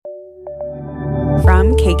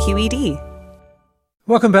from KQED.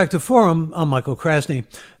 Welcome back to Forum. I'm Michael Krasny.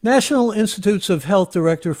 National Institutes of Health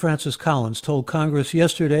Director Francis Collins told Congress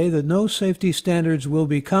yesterday that no safety standards will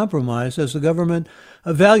be compromised as the government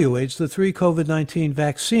evaluates the 3 COVID-19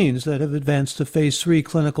 vaccines that have advanced to phase 3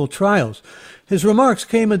 clinical trials. His remarks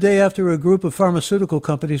came a day after a group of pharmaceutical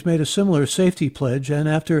companies made a similar safety pledge and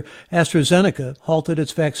after Astra-Zeneca halted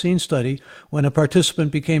its vaccine study when a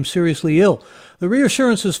participant became seriously ill. The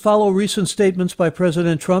reassurances follow recent statements by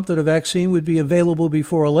President Trump that a vaccine would be available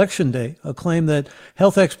before Election Day, a claim that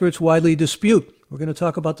health experts widely dispute. We're going to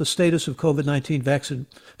talk about the status of COVID-19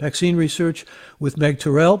 vaccine research with Meg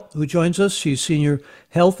Terrell, who joins us. She's senior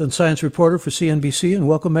health and science reporter for CNBC. And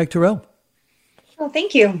welcome, Meg Terrell. Well,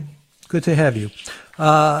 thank you. Good to have you.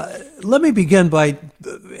 Let me begin by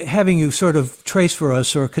having you sort of trace for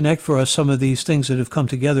us or connect for us some of these things that have come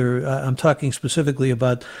together. I'm talking specifically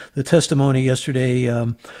about the testimony yesterday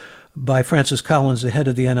by Francis Collins, the head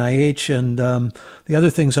of the NIH, and the other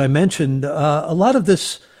things I mentioned. A lot of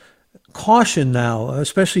this caution now,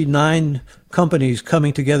 especially 9 companies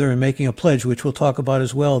coming together and making a pledge, which we'll talk about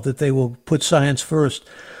as well, that they will put science first.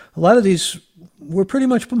 A lot of these were pretty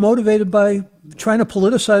much motivated by trying to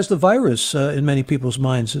politicize the virus in many people's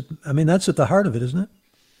minds. I mean, that's at the heart of it, isn't it?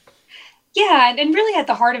 Yeah, and really at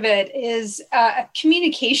the heart of it is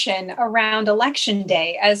communication around Election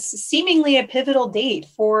Day as seemingly a pivotal date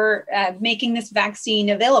for making this vaccine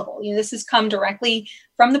available. This has come directly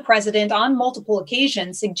from the president on multiple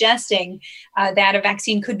occasions suggesting that a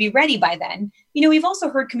vaccine could be ready by then. We've also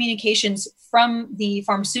heard communications from the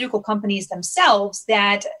pharmaceutical companies themselves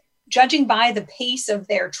that, judging by the pace of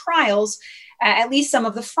their trials, at least some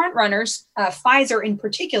of the front runners, Pfizer in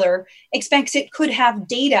particular, expects it could have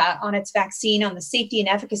data on its vaccine on the safety and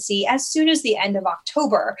efficacy as soon as the end of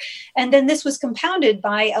October. And then this was compounded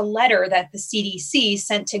by a letter that the CDC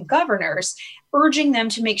sent to governors, urging them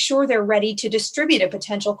to make sure they're ready to distribute a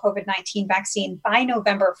potential COVID-19 vaccine by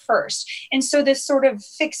November 1st. And so this sort of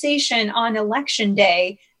fixation on Election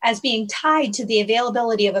Day as being tied to the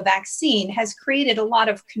availability of a vaccine has created a lot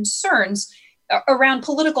of concerns around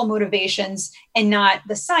political motivations and not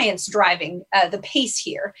the science driving the pace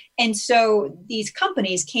here. And so these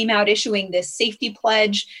companies came out issuing this safety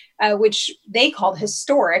pledge, which they called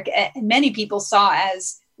historic, and many people saw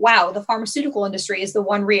as, wow, the pharmaceutical industry is the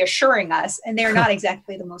one reassuring us, and they're not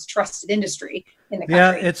exactly the most trusted industry in the country.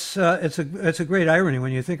 Yeah, it's a great irony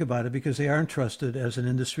when you think about it, because they aren't trusted as an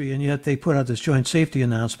industry, and yet they put out this joint safety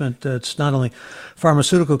announcement. It's not only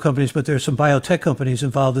pharmaceutical companies, but there's some biotech companies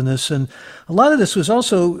involved in this, and a lot of this was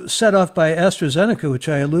also set off by Astra-Zeneca, which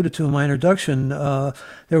I alluded to in my introduction.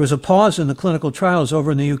 There was a pause in the clinical trials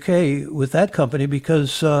over in the UK with that company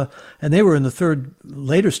because, and they were in the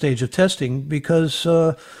later stage of testing because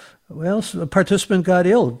a participant got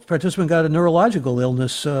ill. A participant got a neurological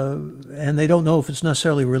illness, and they don't know if it's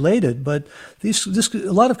necessarily related. But a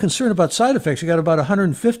lot of concern about side effects. You got about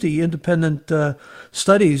 150 independent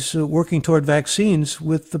studies working toward vaccines,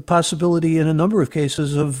 with the possibility in a number of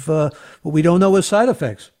cases of what we don't know as side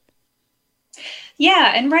effects.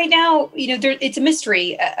 Yeah, and right now, it's a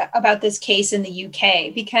mystery about this case in the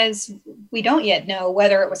UK because we don't yet know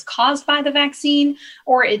whether it was caused by the vaccine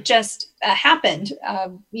or it just happened,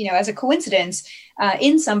 as a coincidence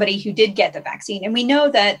in somebody who did get the vaccine. And we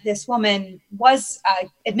know that this woman was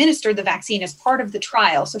administered the vaccine as part of the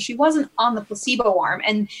trial, so she wasn't on the placebo arm.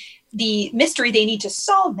 And the mystery they need to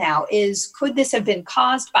solve now is, could this have been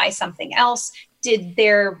caused by something else?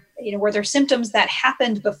 Were there symptoms that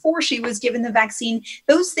happened before she was given the vaccine?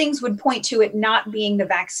 Those things would point to it not being the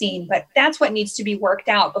vaccine, but that's what needs to be worked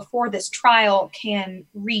out before this trial can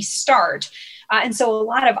restart. And so a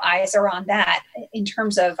lot of eyes are on that in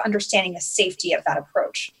terms of understanding the safety of that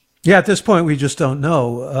approach. Yeah, at this point, we just don't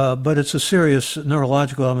know, but it's a serious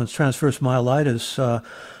neurological element, transverse myelitis.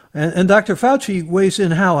 And Dr. Fauci weighs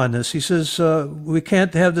in how on this? He says we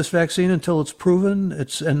can't have this vaccine until it's proven,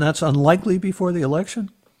 and that's unlikely before the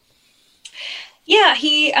election? Yeah,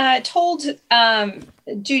 he told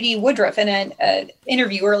Judy Woodruff in an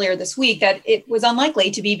interview earlier this week that it was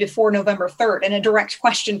unlikely to be before November 3rd, and a direct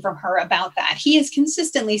question from her about that. He has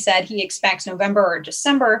consistently said he expects November or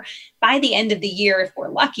December by the end of the year, if we're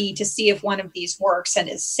lucky, to see if one of these works and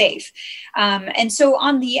is safe. And so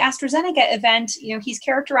on the AstraZeneca event, he's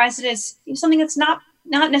characterized it as something that's not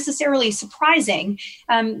necessarily surprising.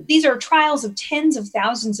 These are trials of tens of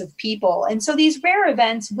thousands of people. And so these rare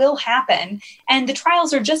events will happen. And the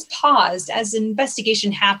trials are just paused as an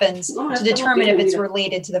investigation happens to determine if it's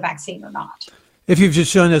related to the vaccine or not. If you've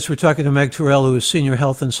just joined us, we're talking to Meg Terrell, who is Senior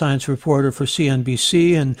Health and Science Reporter for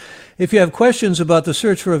CNBC. And if you have questions about the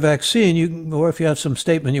search for a vaccine, or if you have some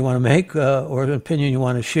statement you want to make or an opinion you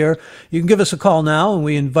want to share, you can give us a call now, and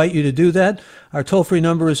we invite you to do that. Our toll-free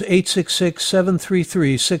number is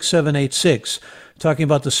 866-733-6786. Talking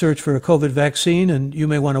about the search for a COVID vaccine, and you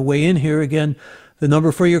may want to weigh in here. Again, the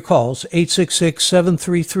number for your calls,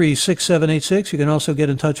 866-733-6786. You can also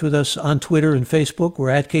get in touch with us on Twitter and Facebook.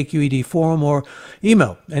 We're at KQED Forum, or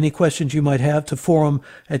email any questions you might have to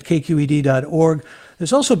forum@kqed.org.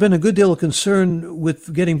 There's also been a good deal of concern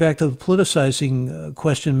with getting back to the politicizing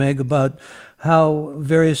question, Meg, about how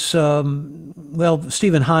various,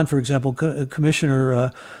 Stephen Hahn, for example,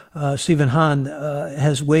 Commissioner Stephen Hahn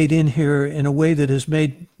has weighed in here in a way that has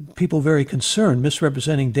made people very concerned,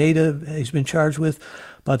 misrepresenting data he's been charged with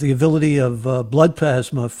about the ability of blood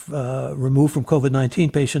plasma removed from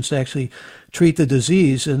COVID-19 patients to actually treat the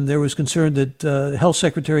disease. And there was concern that the health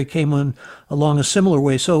secretary came along a similar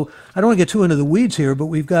way. So I don't want to get too into the weeds here, but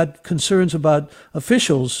we've got concerns about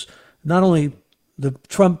officials, not only the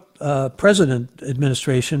Trump president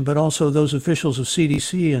administration, but also those officials of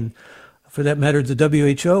CDC and, for that matter, the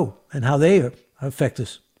WHO, and how they affect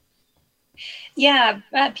us. Yeah,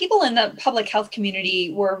 people in the public health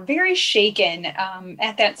community were very shaken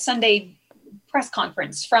at that Sunday press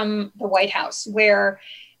conference from the White House, where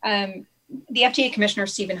the FDA Commissioner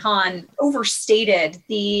Stephen Hahn overstated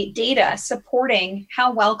the data supporting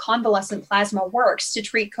how well convalescent plasma works to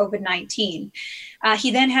treat COVID-19.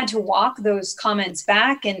 He then had to walk those comments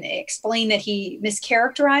back and explain that he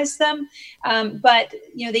mischaracterized them. But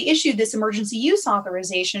they issued this emergency use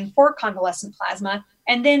authorization for convalescent plasma.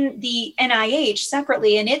 And then the NIH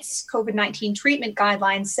separately in its COVID-19 treatment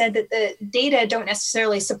guidelines said that the data don't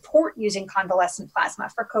necessarily support using convalescent plasma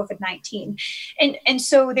for COVID-19. And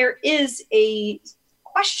so there is a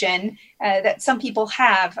question that some people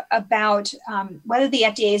have about whether the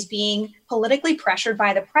FDA is being politically pressured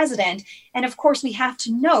by the president. And of course, we have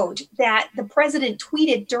to note that the president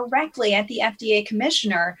tweeted directly at the FDA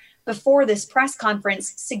commissioner before this press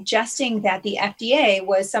conference, suggesting that the FDA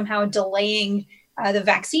was somehow delaying the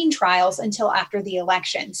vaccine trials until after the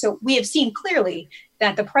election. So we have seen clearly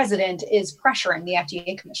that the president is pressuring the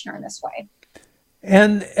FDA commissioner in this way.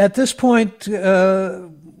 And at this point,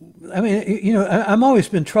 I'm always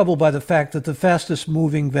been troubled by the fact that the fastest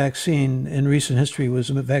moving vaccine in recent history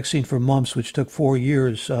was a vaccine for mumps, which took 4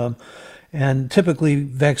 years. And typically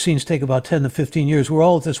vaccines take about 10 to 15 years. We're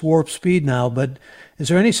all at this warp speed now, but is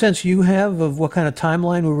there any sense you have of what kind of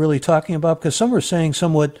timeline we're really talking about? Because some are saying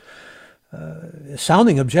somewhat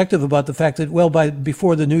sounding objective about the fact that,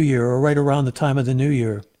 before the new year or right around the time of the new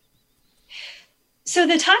year. So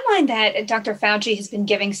the timeline that Dr. Fauci has been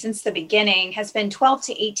giving since the beginning has been 12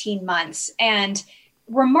 to 18 months. And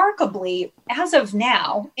remarkably, as of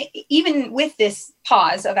now, even with this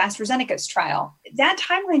pause of Astra-Zeneca's trial, that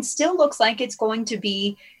timeline still looks like it's going to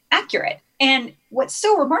be accurate. And what's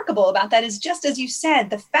so remarkable about that is, just as you said,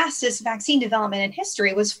 the fastest vaccine development in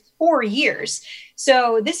history was 4 years.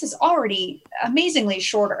 So this is already amazingly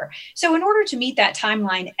shorter. So in order to meet that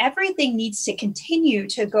timeline, everything needs to continue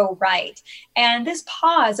to go right. And this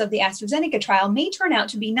pause of the AstraZeneca trial may turn out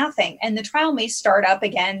to be nothing, and the trial may start up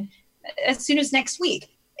again as soon as next week.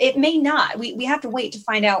 It may not. We have to wait to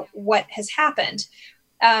find out what has happened.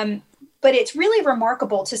 But it's really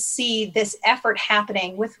remarkable to see this effort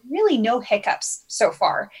happening with really no hiccups so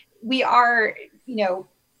far. We are,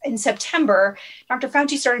 in September, Dr.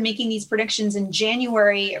 Fauci started making these predictions in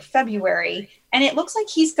January or February, and it looks like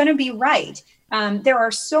he's going to be right. There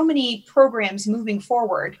are so many programs moving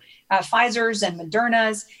forward, Pfizer's and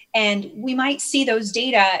Moderna's, and we might see those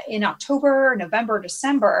data in October, November,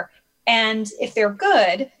 December. And if they're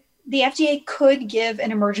good, the FDA could give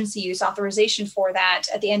an emergency use authorization for that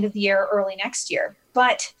at the end of the year, early next year.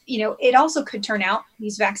 But, it also could turn out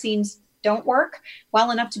these vaccines don't work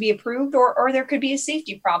well enough to be approved, or there could be a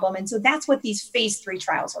safety problem. And so that's what these phase 3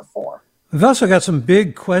 trials are for. We've also got some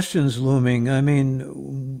big questions looming. I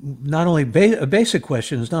mean, not only basic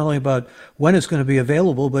questions, not only about when it's going to be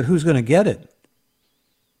available, but who's going to get it.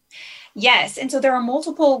 Yes. And so there are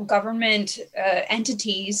multiple government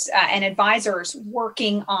entities and advisors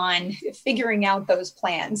working on figuring out those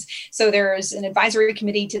plans. So there's an advisory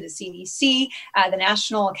committee to the CDC. The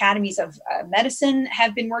National Academies of Medicine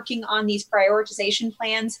have been working on these prioritization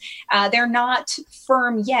plans. They're not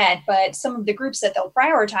firm yet, but some of the groups that they'll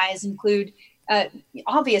prioritize include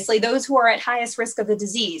obviously those who are at highest risk of the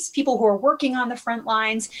disease, people who are working on the front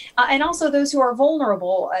lines, and also those who are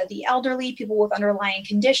vulnerable, the elderly, people with underlying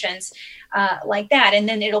conditions like that. And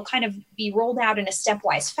then it'll kind of be rolled out in a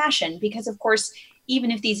stepwise fashion because, of course,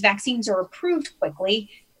 even if these vaccines are approved quickly,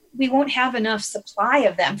 we won't have enough supply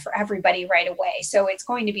of them for everybody right away. So it's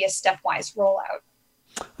going to be a stepwise rollout.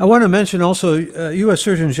 I want to mention also U.S.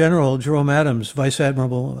 Surgeon General Jerome Adams, Vice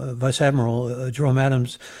Admiral Jerome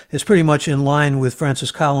Adams, is pretty much in line with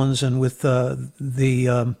Francis Collins and with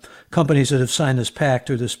the companies that have signed this pact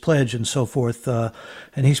or this pledge and so forth.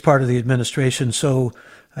 And he's part of the administration. So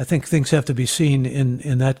I think things have to be seen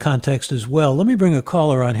in that context as well. Let me bring a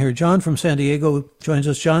caller on here. John from San Diego joins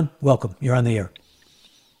us. John, welcome. You're on the air.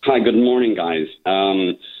 Hi, good morning, guys.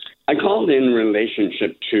 I called in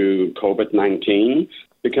relationship to COVID-19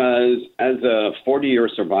 because as a 40-year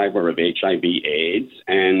survivor of HIV/AIDS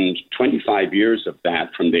and 25 years of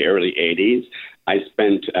that from the early 80s, I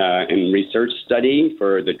spent in research study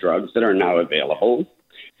for the drugs that are now available.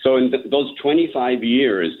 So in those 25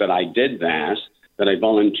 years that I did that I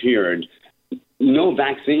volunteered, no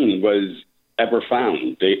vaccine was ever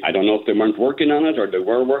found. I don't know if they weren't working on it or they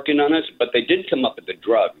were working on it, but they did come up with the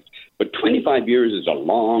drug. But 25 years is a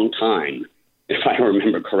long time, if I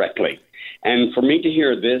remember correctly. And for me to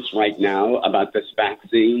hear this right now about this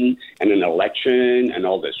vaccine and an election and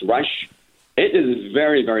all this rush, it is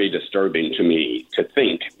very, very disturbing to me to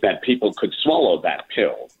think that people could swallow that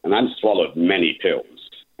pill. And I've swallowed many pills.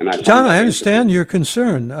 John, I understand your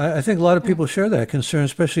concern. I think a lot of people share that concern,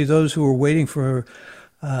 especially those who are waiting for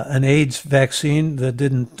an AIDS vaccine that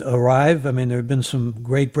didn't arrive. I mean, there have been some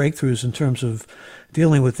great breakthroughs in terms of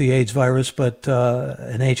dealing with the AIDS virus, but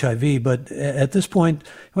and HIV. But at this point,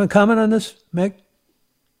 you want to comment on this, Meg?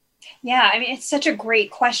 Yeah, I mean, it's such a great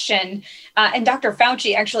question. And Dr.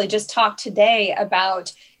 Fauci actually just talked today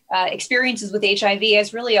about experiences with HIV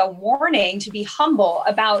as really a warning to be humble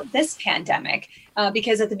about this pandemic.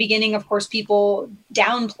 Because at the beginning, of course, people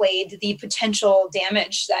downplayed the potential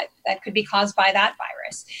damage that could be caused by that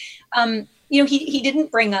virus. He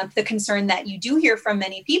didn't bring up the concern that you do hear from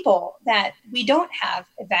many people that we don't have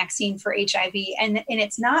a vaccine for HIV. And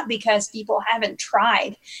it's not because people haven't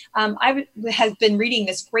tried. I have been reading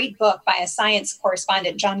this great book by a science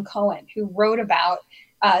correspondent, John Cohen, who wrote about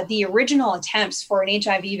the original attempts for an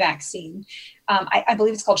HIV vaccine. I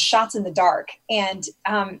believe it's called Shots in the Dark. And,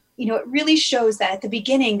 it really shows that at the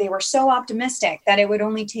beginning, they were so optimistic that it would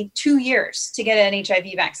only take 2 years to get an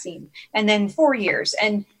HIV vaccine and then 4 years.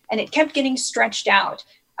 And it kept getting stretched out.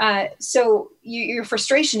 So your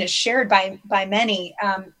frustration is shared by many.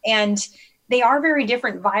 And they are very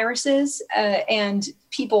different viruses. And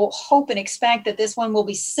people hope and expect that this one will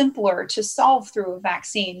be simpler to solve through a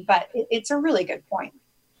vaccine. But it's a really good point.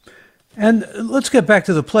 And let's get back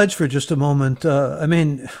to the pledge for just a moment.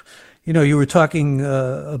 You were talking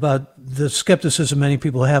about the skepticism many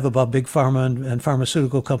people have about big pharma and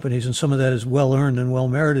pharmaceutical companies, and some of that is well-earned and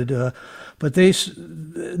well-merited. But they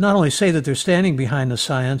not only say that they're standing behind the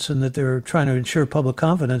science and that they're trying to ensure public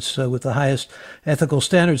confidence with the highest ethical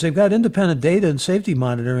standards, they've got independent data and safety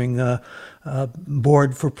monitoring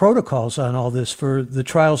board for protocols on all this for the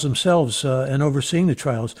trials themselves and overseeing the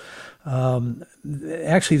trials.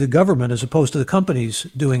 Actually, the government, as opposed to the companies,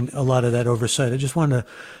 doing a lot of that oversight. I just want to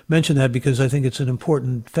mention that because I think it's an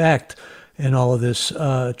important fact in all of this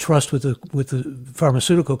trust with the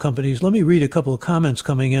pharmaceutical companies. Let me read a couple of comments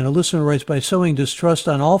coming in. A listener writes, by sowing distrust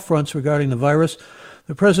on all fronts regarding the virus,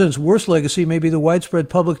 the president's worst legacy may be the widespread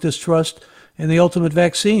public distrust in the ultimate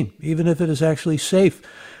vaccine, even if it is actually safe.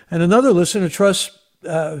 And another listener tweets,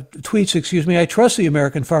 I trust the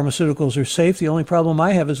American pharmaceuticals are safe. The only problem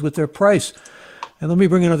I have is with their price. And let me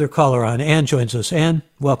bring another caller on. Ann joins us. Ann,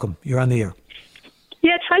 welcome. You're on the air.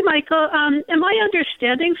 Yes. Hi, Michael. Am I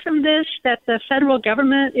understanding from this that the federal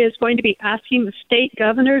government is going to be asking the state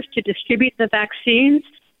governors to distribute the vaccines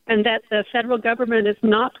and that the federal government is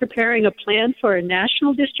not preparing a plan for a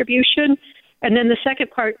national distribution? And then the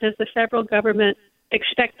second part, does the federal government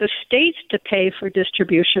expect the states to pay for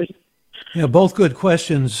distribution? Yeah, both good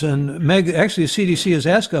questions. And Meg, actually, the CDC has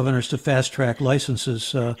asked governors to fast-track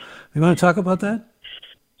licenses. You want to talk about that?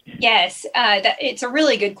 Yes, it's a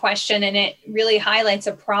really good question, and it really highlights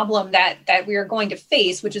a problem that we are going to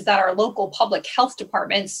face, which is that our local public health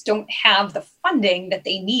departments don't have the funding that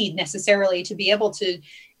they need necessarily to be able to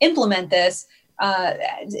implement this.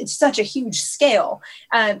 It's such a huge scale.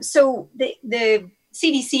 So the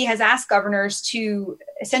CDC has asked governors to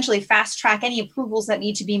essentially fast track any approvals that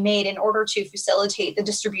need to be made in order to facilitate the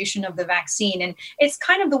distribution of the vaccine. And it's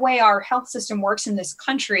kind of the way our health system works in this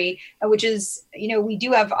country, which is, we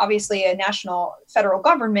do have obviously a national federal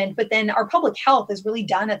government, but then our public health is really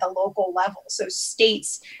done at the local level. So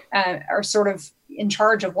states are sort of in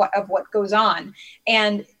charge of what goes on.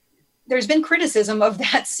 And there's been criticism of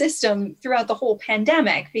that system throughout the whole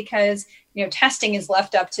pandemic because, testing is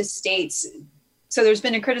left up to states So there's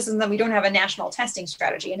been a criticism that we don't have a national testing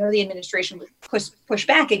strategy. I know the administration would push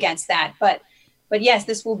back against that, but yes,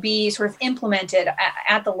 this will be sort of implemented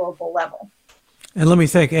at the local level. And let me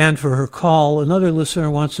thank Ann for her call. Another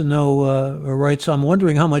listener wants to know, or writes, I'm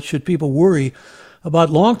wondering how much should people worry about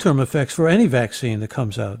long-term effects for any vaccine that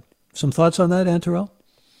comes out. Some thoughts on that, Ann Terrell?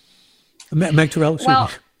 Meg Terrell, excuse me.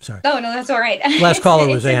 Sorry. Oh, no, that's all right. Last caller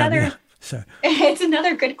was Ann. Yeah. Sorry. It's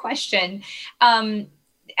another good question.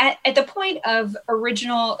 At the point of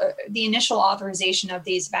the initial authorization of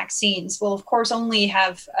these vaccines, we'll of course only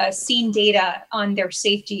have seen data on their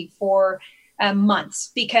safety for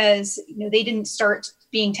months, because they didn't start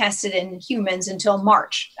being tested in humans until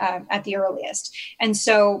March at the earliest. And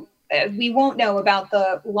so we won't know about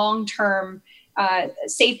the long-term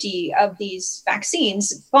safety of these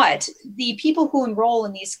vaccines, but the people who enroll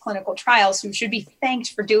in these clinical trials, who should be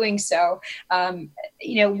thanked for doing so,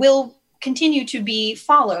 will continue to be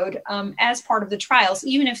followed as part of the trials,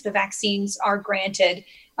 even if the vaccines are granted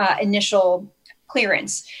initial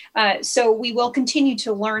clearance. So we will continue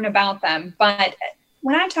to learn about them. But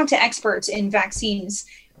when I've talked to experts in vaccines,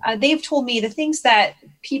 they've told me the things that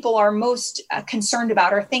people are most concerned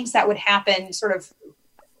about are things that would happen sort of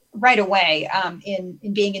right away in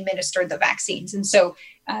being administered the vaccines. And so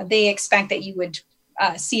they expect that you would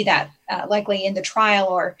see that likely in the trial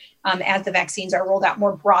or as the vaccines are rolled out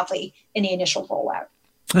more broadly in the initial rollout.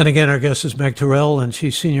 And again, our guest is Meg Terrell, and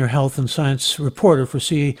she's Senior Health and Science Reporter for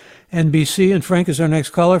CNBC. And Frank is our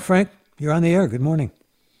next caller. Frank, you're on the air. Good morning.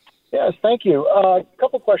 Yes, thank you. A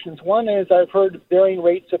couple questions. One is I've heard varying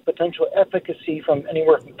rates of potential efficacy from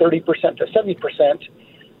anywhere from 30% to 70%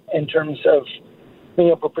 in terms of being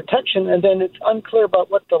able to protection. And then it's unclear about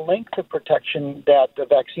what the length of protection that the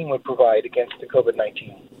vaccine would provide against the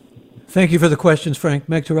COVID-19. Thank you for the questions, Frank.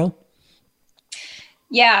 Meg Terrell?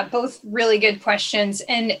 Yeah, both really good questions.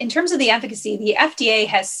 And in terms of the efficacy, the FDA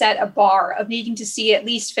has set a bar of needing to see at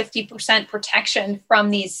least 50% protection from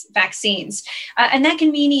these vaccines. And that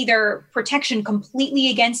can mean either protection completely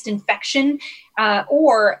against infection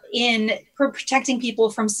or in protecting people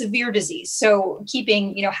from severe disease. So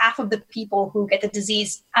keeping, half of the people who get the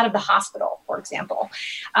disease out of the hospital, for example.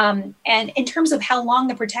 And in terms of how long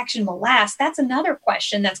the protection will last, that's another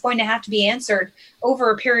question that's going to have to be answered over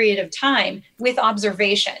a period of time with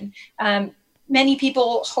observation. Many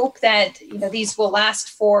people hope that, these will last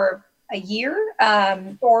for a year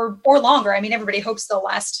or longer. I mean, everybody hopes they'll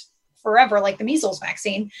last forever, like the measles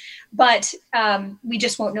vaccine, but we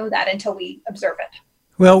just won't know that until we observe it.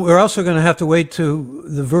 Well, we're also going to have to wait to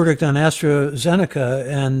the verdict on Astra-Zeneca,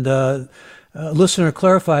 and a listener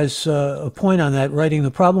clarifies a point on that, writing,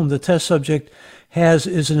 the problem the test subject has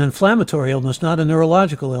is an inflammatory illness, not a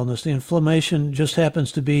neurological illness. The inflammation just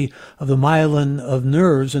happens to be of the myelin of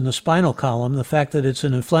nerves in the spinal column. The fact that it's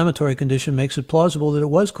an inflammatory condition makes it plausible that it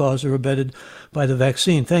was caused or abetted by the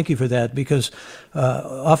vaccine. Thank you for that, because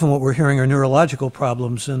often what we're hearing are neurological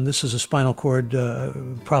problems, and this is a spinal cord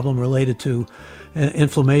problem related to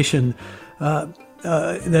inflammation.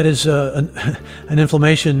 That is an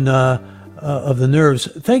inflammation of the nerves.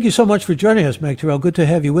 Thank you so much for joining us, Meg Terrell. Good to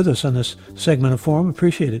have you with us on this segment of Forum.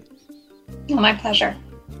 Appreciate it. My pleasure.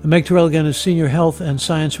 Meg Terrell, again, is Senior Health and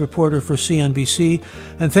Science Reporter for CNBC.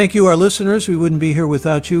 And thank you, our listeners. We wouldn't be here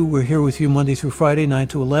without you. We're here with you Monday through Friday, 9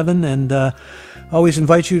 to 11. And always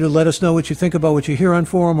invite you to let us know what you think about what you hear on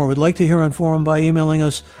Forum or would like to hear on Forum by emailing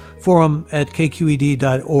us,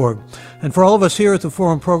 forum@kqed.org. And for all of us here at the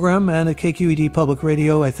Forum program and at KQED Public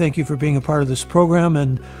Radio, I thank you for being a part of this program,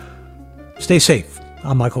 and stay safe.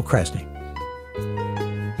 I'm Michael Krasny.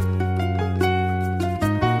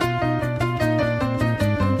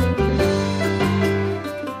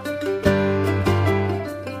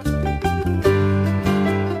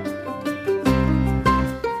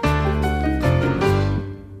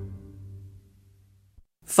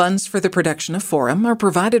 Funds for the production of Forum are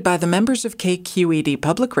provided by the members of KQED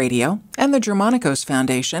Public Radio and the Germanicos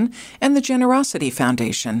Foundation and the Generosity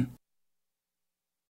Foundation.